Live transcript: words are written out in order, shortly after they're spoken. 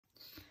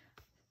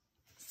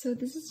So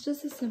this is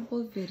just a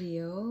simple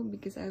video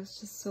because I was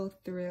just so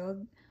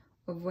thrilled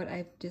of what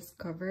I've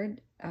discovered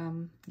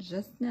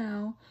just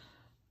now.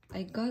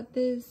 I got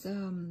this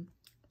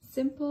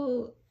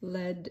simple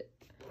LED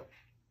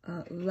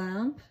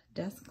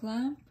desk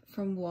lamp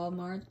from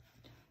Walmart,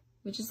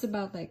 which is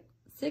about like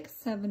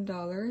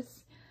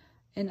 $6-7,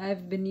 and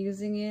I've been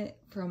using it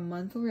for a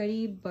month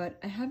already, but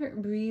I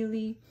haven't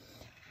really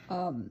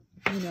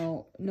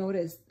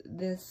noticed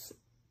this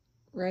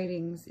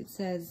writings. It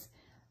says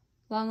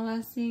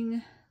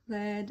long-lasting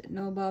LED,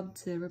 no bulb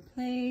to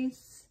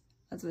replace.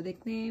 That's what they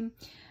claim.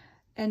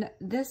 And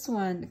this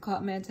one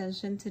caught my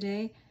attention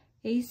today.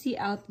 AC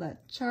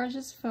outlet,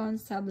 charges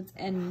phones, tablets,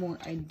 and more.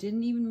 I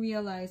didn't even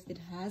realize it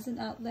has an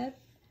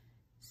outlet.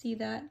 See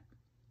that?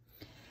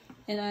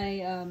 And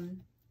I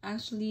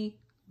actually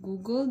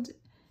Googled,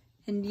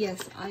 and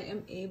yes, I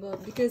am able,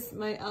 because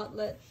my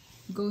outlet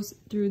goes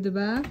through the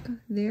back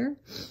there,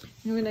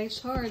 and when I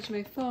charge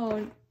my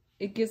phone,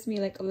 it gives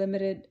me like a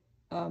limited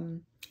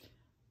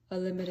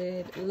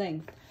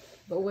length.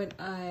 But when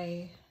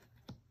I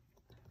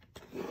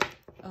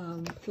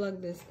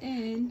plug this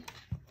in,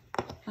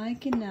 I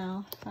can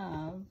now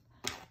have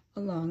a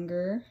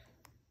longer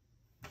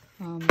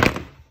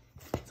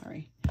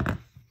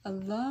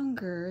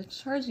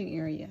charging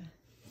area.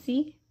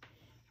 See?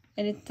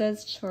 And it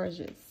does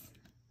charges.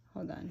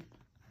 Hold on.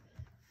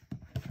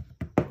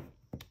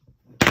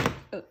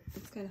 Oh,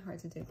 it's kind of hard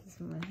to take this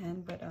in my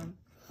hand, but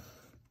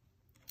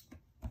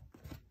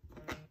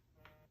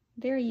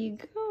there you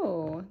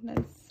go.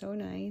 That's so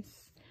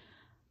nice.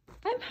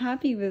 I'm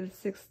happy with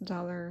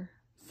 $7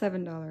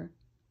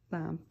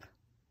 lamp.